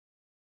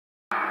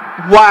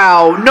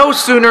Wow, no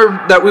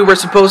sooner that we were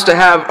supposed to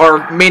have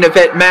our main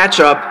event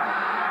matchup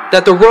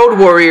that the Road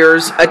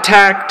Warriors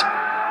attacked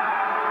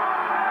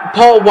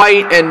Paul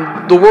White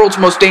and the world's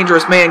most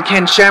dangerous man,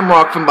 Ken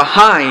Shamrock, from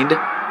behind.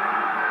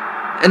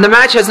 And the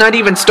match has not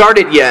even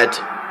started yet.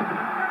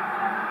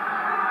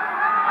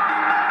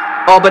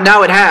 Oh, but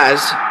now it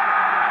has.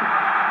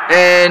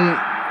 And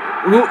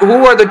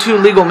who are the two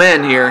legal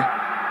men here?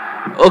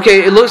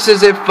 Okay, it looks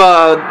as if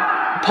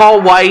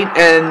Paul White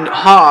and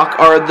Hawk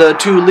are the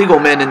two legal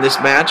men in this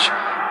match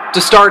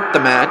to start the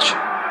match.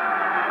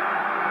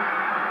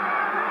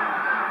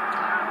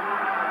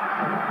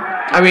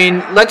 I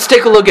mean, let's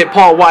take a look at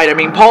Paul White. I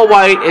mean, Paul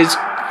White is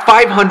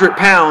 500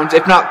 pounds,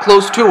 if not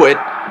close to it,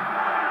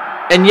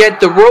 and yet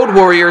the Road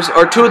Warriors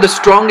are two of the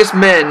strongest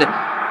men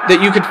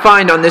that you could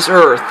find on this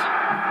earth.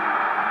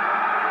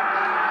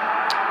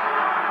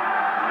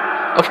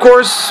 Of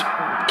course,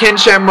 Ken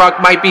Shamrock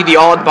might be the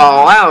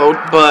oddball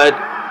out, but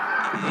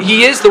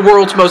he is the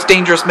world's most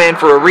dangerous man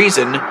for a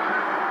reason.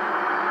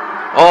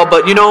 Oh,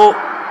 but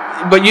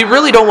you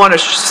really don't want to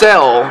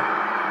sell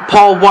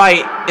Paul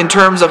White in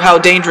terms of how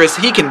dangerous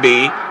he can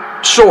be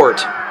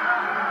short.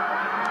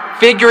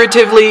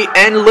 Figuratively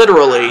and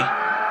literally.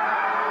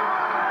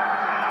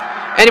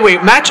 Anyway,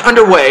 match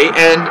underway,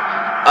 and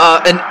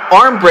an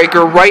arm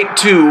breaker right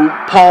to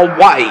Paul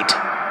White.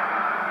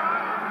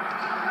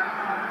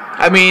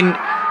 I mean,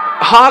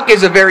 Hawk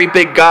is a very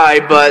big guy,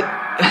 but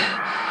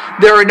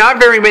there are not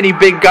very many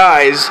big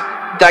guys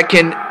that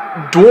can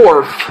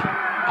dwarf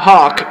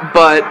Hawk,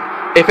 but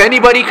if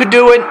anybody could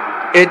do it,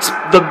 it's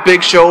the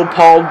Big Show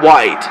Paul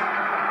White.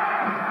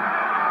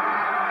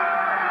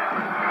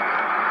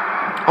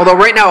 Although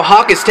right now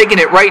Hawk is taking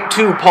it right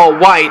to Paul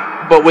White,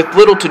 but with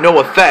little to no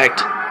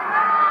effect.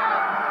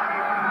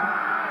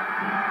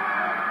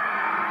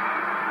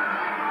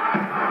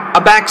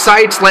 A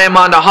backside slam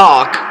onto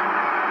Hawk.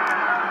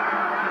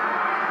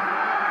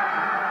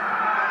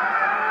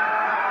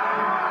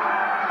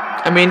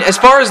 I mean, as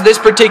far as this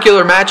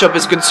particular matchup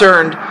is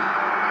concerned,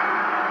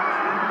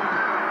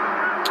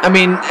 I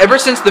mean, ever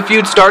since the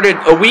feud started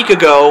a week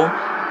ago,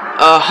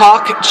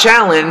 Hawk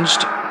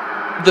challenged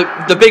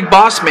the Big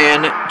Boss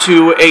Man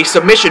to a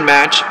submission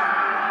match,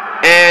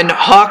 and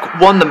Hawk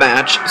won the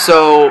match.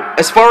 So,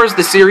 as far as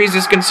the series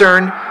is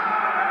concerned,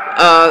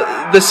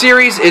 the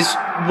series is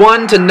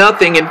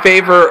 1-0 in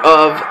favor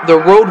of the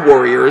Road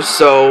Warriors.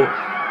 So,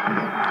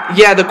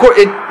 yeah,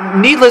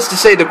 needless to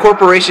say, the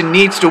corporation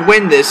needs to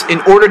win this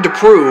in order to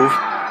prove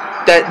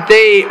that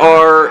they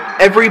are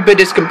every bit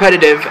as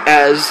competitive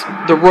as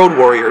the Road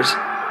Warriors.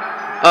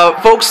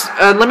 Folks,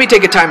 let me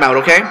take a timeout,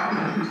 okay?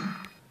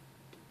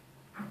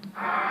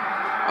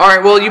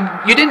 Alright, well,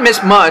 you didn't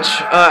miss much.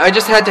 I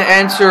just had to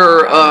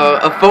answer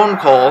a phone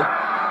call,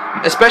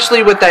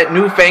 especially with that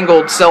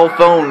newfangled cell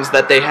phones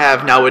that they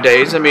have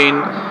nowadays. I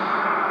mean,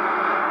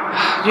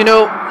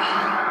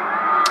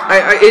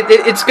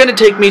 it's going to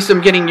take me some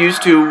getting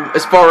used to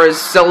as far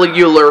as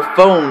cellular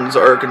phones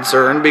are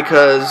concerned,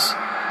 because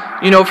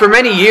for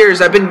many years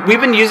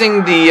we've been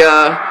using the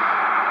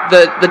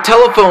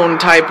telephone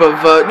type of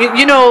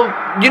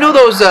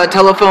those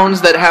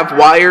telephones that have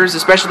wires,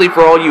 especially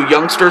for all you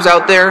youngsters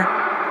out there.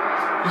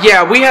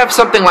 Yeah, we have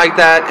something like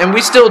that, and we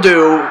still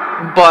do.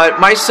 But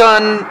my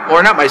son,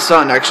 or not my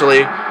son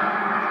actually,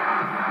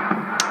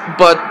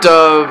 but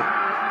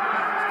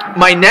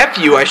my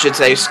nephew, I should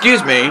say,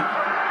 excuse me.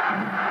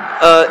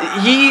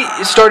 He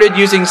started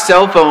using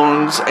cell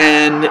phones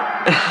and.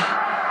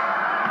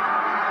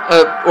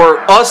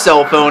 Or a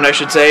cell phone, I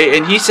should say,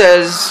 and he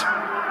says,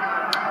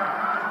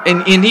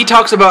 and he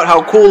talks about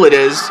how cool it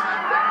is,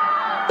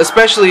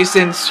 especially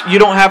since you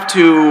don't have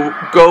to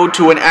go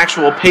to an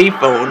actual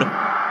payphone,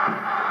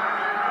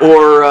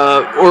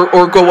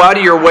 or go out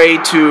of your way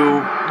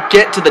to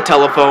get to the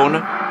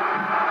telephone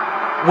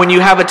when you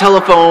have a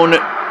telephone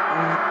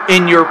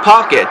in your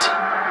pocket,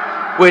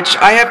 which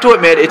I have to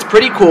admit, it's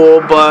pretty cool,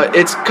 but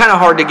it's kind of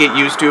hard to get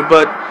used to,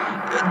 but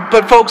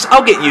folks,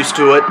 I'll get used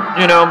to it,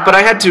 but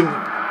I had to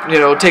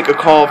take a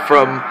call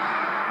from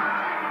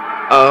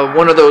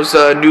one of those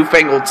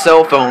newfangled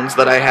cell phones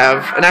that I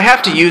have, and I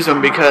have to use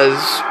them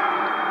because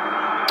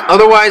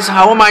otherwise,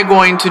 how am I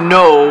going to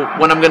know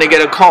when I'm going to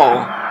get a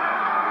call?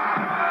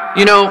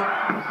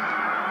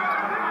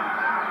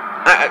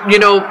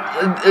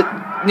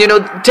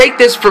 Take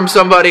this from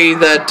somebody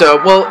that,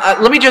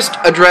 let me just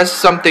address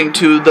something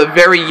to the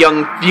very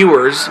young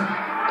viewers,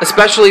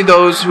 especially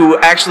those who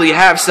actually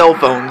have cell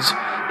phones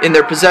in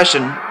their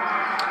possession.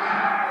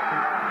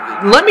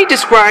 Let me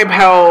describe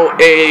how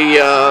a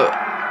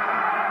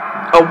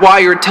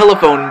wired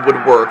telephone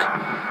would work.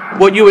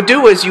 What you would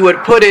do is you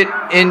would put it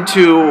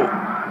into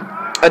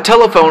a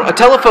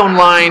telephone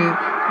line.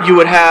 You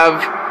would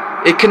have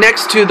it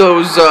connects to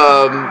those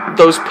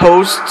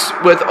posts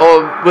with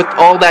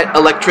all that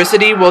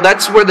electricity. Well,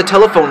 that's where the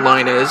telephone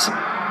line is.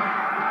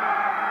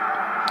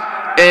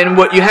 And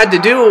what you had to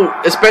do,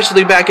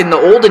 especially back in the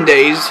olden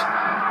days,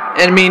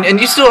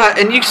 and you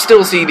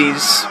still see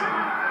these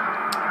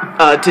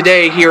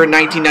today here in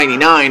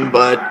 1999,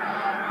 but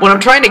what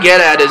I'm trying to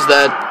get at is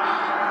that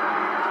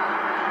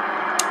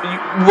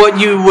what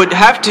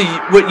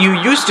you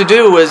used to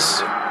do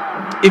is,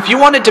 if you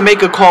wanted to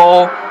make a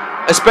call,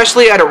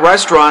 especially at a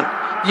restaurant,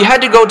 you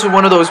had to go to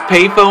one of those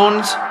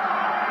payphones.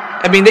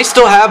 I mean, they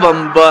still have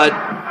them, but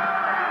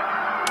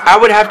I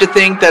would have to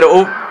think that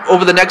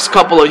over the next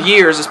couple of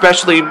years,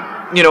 especially,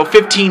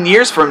 15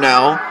 years from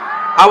now,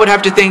 I would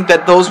have to think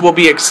that those will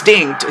be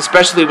extinct,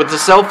 especially with the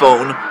cell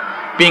phone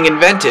being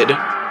invented.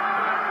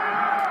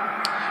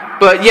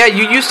 But yeah,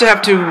 you used to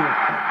have to,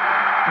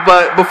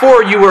 but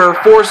before you were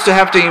forced to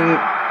have to,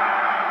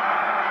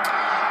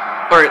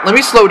 alright, let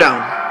me slow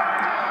down.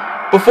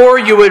 Before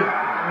you would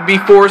be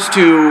forced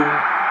to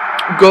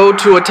go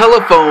to a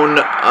telephone,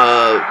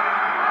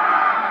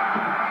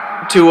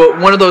 to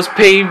one of those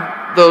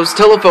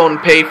telephone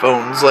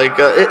payphones, like,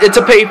 it's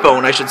a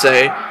payphone, I should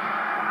say,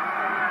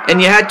 and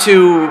you had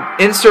to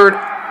insert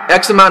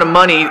X amount of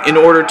money in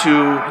order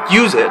to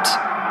use it.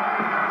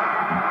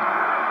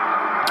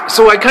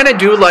 So I kind of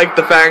do like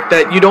the fact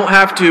that you don't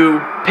have to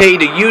pay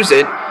to use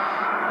it,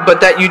 but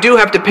that you do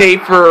have to pay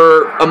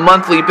for a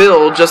monthly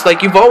bill, just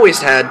like you've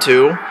always had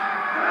to,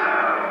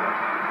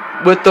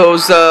 with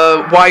those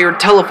wired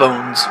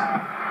telephones.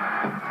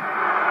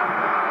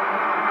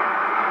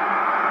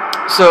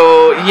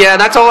 So, yeah,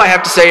 that's all I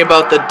have to say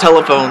about the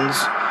telephones,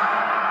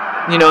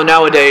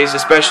 nowadays,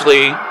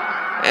 especially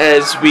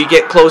as we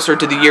get closer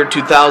to the year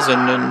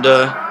 2000, and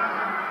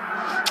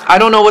I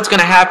don't know what's going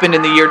to happen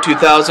in the year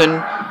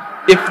 2000,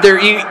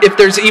 if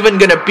there's even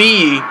going to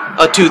be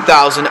a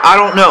 2000, I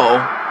don't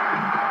know.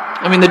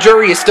 I mean, the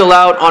jury is still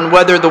out on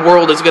whether the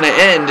world is going to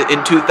end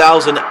in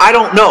 2000, I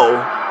don't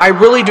know. I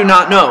really do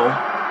not know.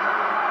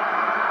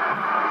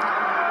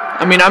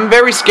 I mean, I'm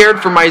very scared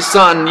for my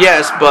son,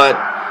 yes, but,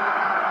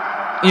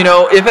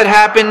 if it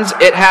happens,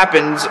 it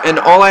happens, and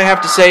all I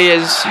have to say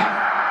is,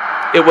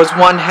 it was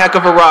one heck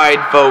of a ride,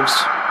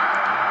 folks.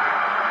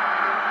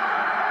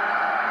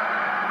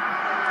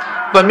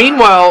 But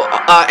meanwhile,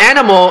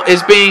 Animal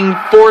is being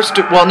forced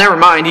to, well, never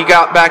mind, he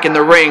got back in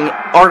the ring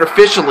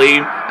artificially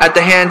at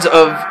the hands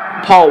of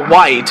Paul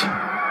White.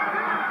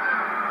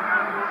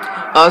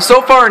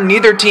 So far,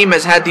 neither team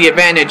has had the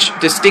advantage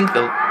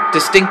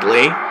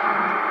distinctly.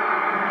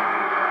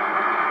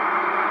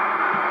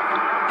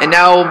 And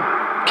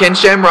now Ken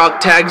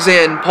Shamrock tags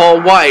in Paul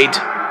White.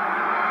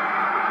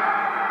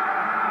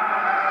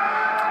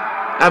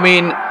 I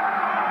mean,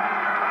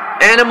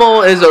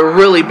 Animal is a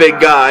really big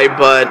guy,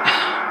 but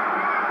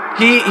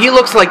he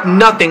looks like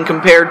nothing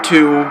compared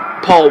to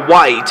Paul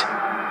White.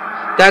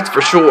 That's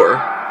for sure.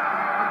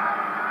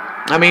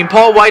 I mean,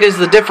 Paul White is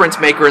the difference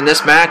maker in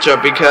this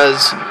matchup,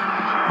 because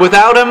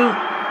without him,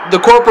 the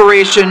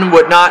corporation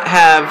would not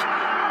have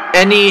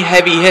any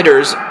heavy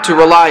hitters to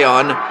rely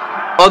on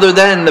other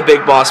than the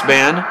Big Boss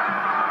Man.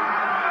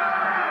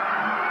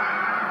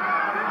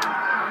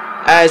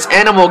 As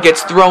Animal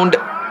gets thrown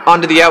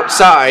onto the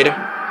outside.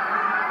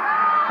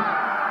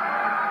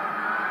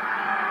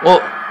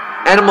 Well,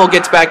 Animal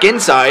gets back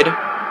inside.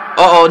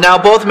 Uh-oh, now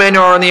both men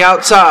are on the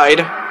outside.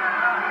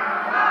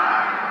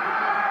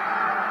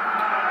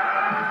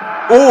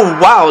 Ooh,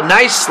 wow,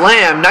 nice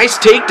slam, nice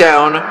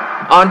takedown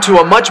onto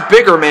a much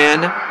bigger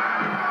man,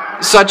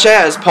 such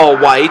as Paul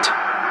White.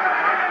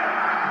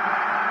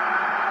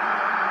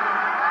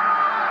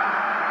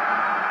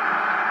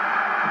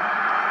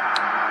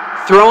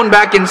 Thrown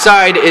back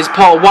inside is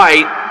Paul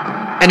White,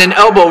 and an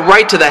elbow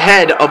right to the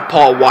head of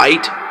Paul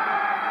White.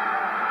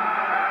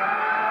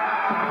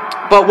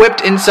 But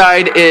whipped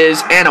inside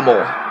is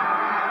Animal.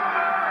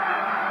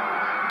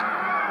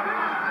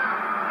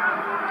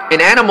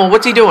 And Animal,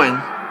 what's he doing?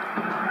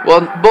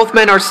 Well, both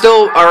men are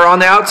on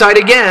the outside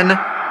again.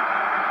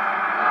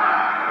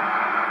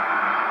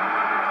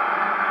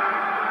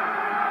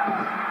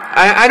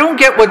 I don't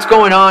get what's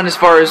going on as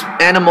far as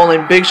Animal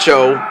and Big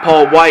Show,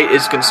 Paul White,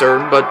 is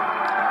concerned, but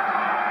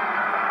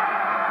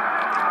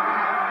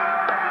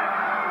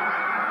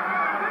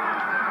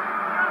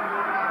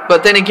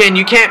then again,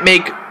 you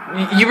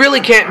really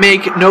can't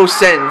make no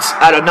sense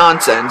out of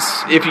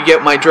nonsense, if you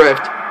get my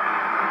drift.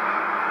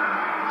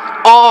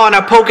 Oh, and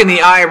a poke in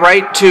the eye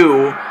right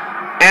to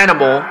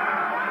Animal.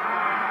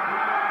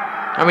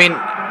 I mean,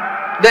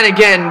 then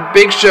again,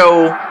 Big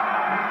Show,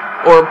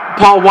 or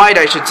Paul White,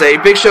 I should say.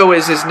 Big Show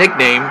is his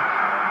nickname.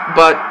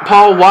 But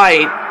Paul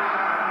White,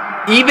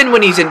 even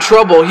when he's in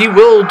trouble, he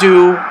will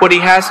do what he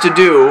has to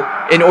do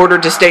in order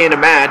to stay in a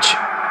match.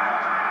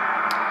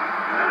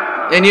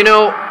 And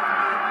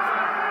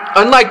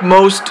unlike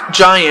most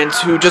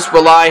giants who just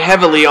rely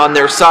heavily on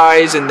their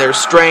size and their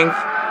strength,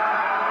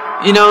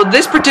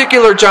 this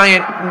particular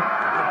giant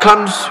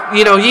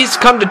he's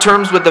come to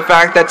terms with the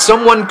fact that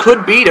someone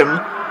could beat him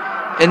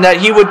and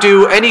that he would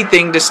do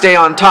anything to stay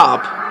on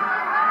top.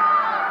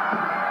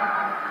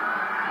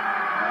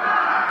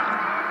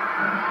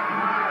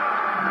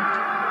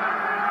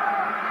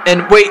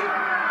 And wait.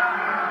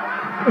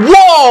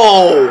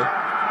 Whoa!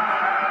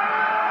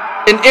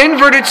 An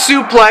inverted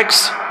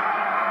suplex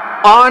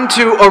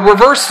onto a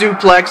reverse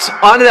suplex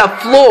onto the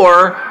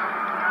floor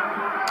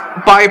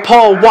by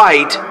Paul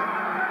White.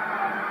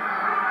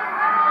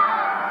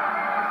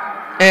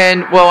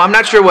 And, well, I'm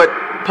not sure what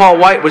Paul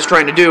White was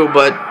trying to do,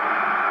 but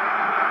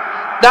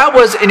that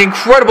was an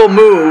incredible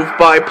move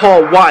by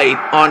Paul White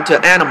onto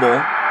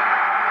Animal.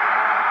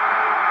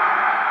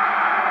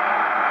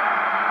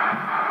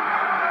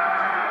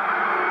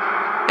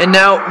 And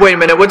now, wait a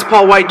minute, what's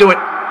Paul White doing?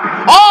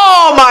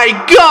 Oh my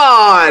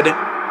God!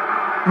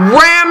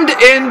 Rammed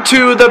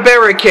into the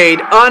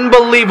barricade.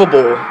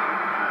 Unbelievable.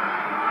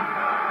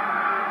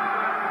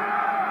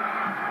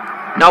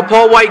 Now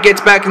Paul White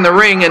gets back in the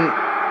ring and...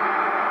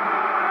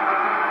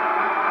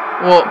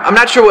 Well, I'm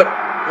not sure what...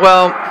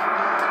 Well,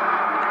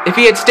 if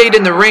he had stayed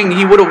in the ring,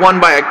 he would have won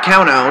by a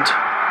countout.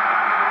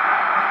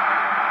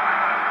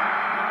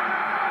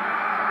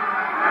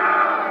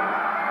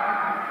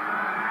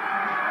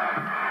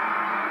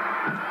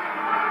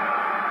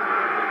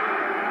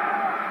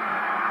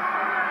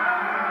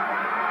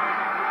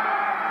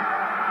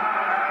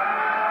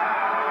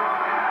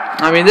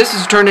 I mean, this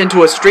has turned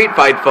into a street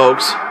fight,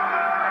 folks.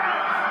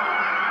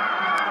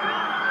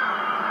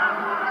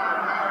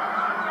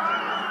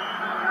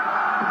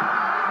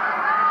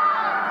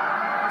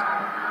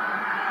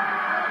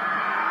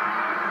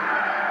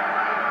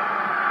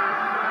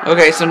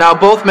 Okay, so now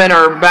both men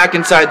are back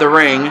inside the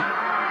ring.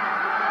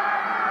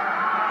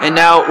 And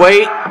now,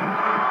 wait.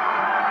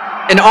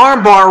 An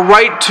armbar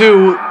right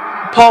to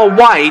Paul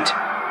White.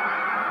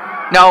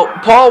 Now,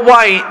 Paul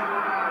White...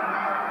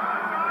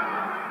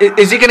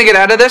 Is he going to get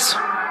out of this?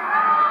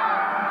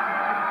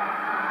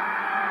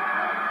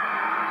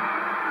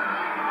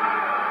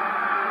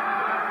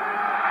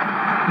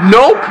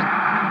 Nope.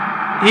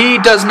 He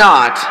does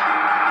not.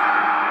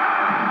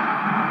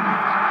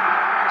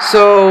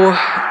 So,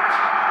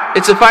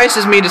 it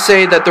suffices me to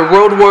say that the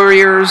Road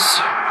Warriors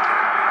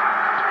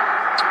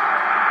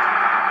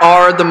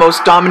are the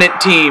most dominant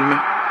team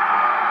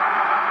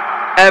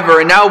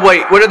ever. And now,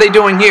 wait, what are they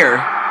doing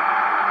here?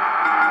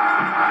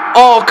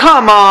 Oh,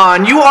 come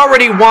on! You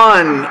already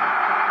won!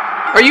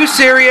 Are you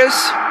serious?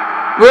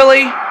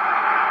 Really?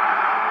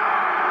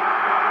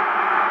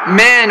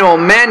 Man, oh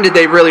man, did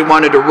they really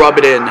wanted to rub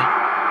it in.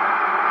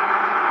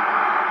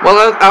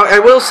 Well, I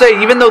will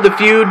say, even though the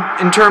feud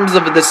in terms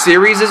of the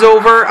series is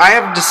over, I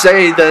have to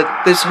say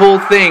that this whole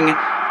thing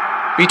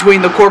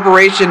between the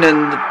corporation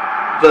and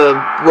the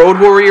Road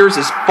Warriors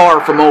is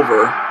far from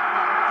over.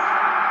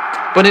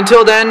 But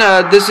until then,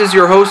 this is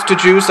your host,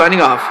 Taju,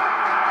 signing off.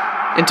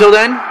 Until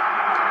then,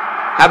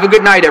 have a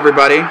good night,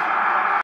 everybody.